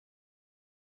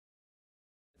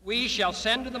We shall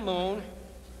send to the moon,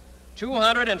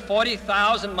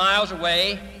 240,000 miles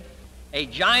away, a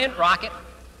giant rocket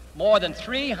more than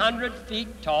 300 feet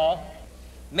tall,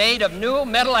 made of new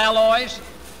metal alloys,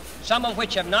 some of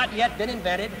which have not yet been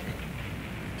invented,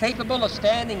 capable of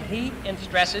standing heat and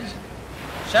stresses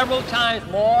several times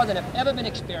more than have ever been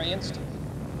experienced,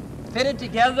 fitted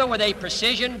together with a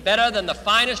precision better than the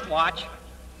finest watch,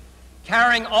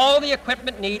 carrying all the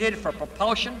equipment needed for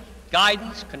propulsion,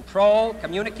 guidance, control,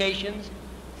 communications,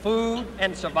 food,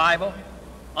 and survival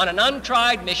on an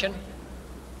untried mission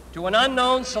to an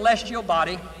unknown celestial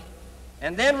body,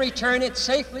 and then return it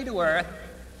safely to Earth,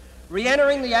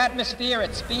 re-entering the atmosphere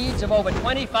at speeds of over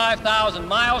 25,000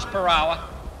 miles per hour.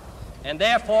 And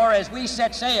therefore, as we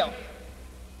set sail,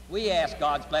 we ask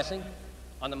God's blessing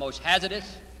on the most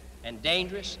hazardous and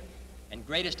dangerous and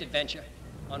greatest adventure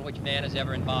on which man has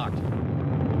ever embarked.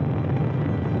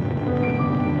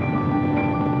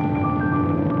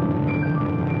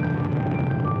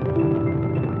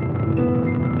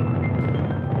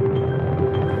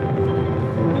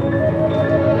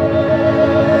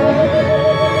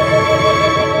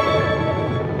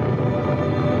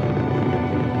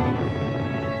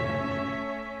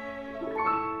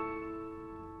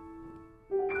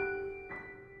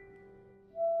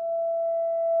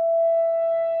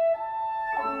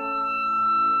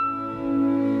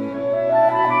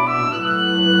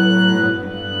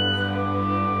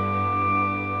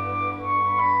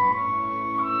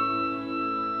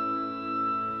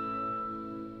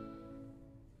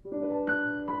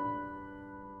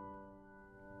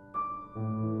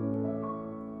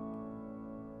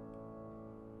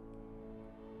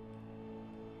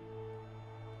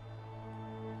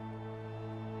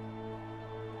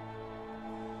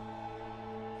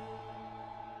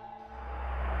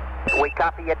 We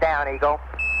copy you down, Eagle.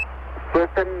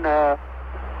 Listen,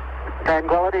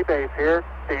 Tranquility Base here.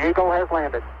 The Eagle has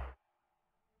landed.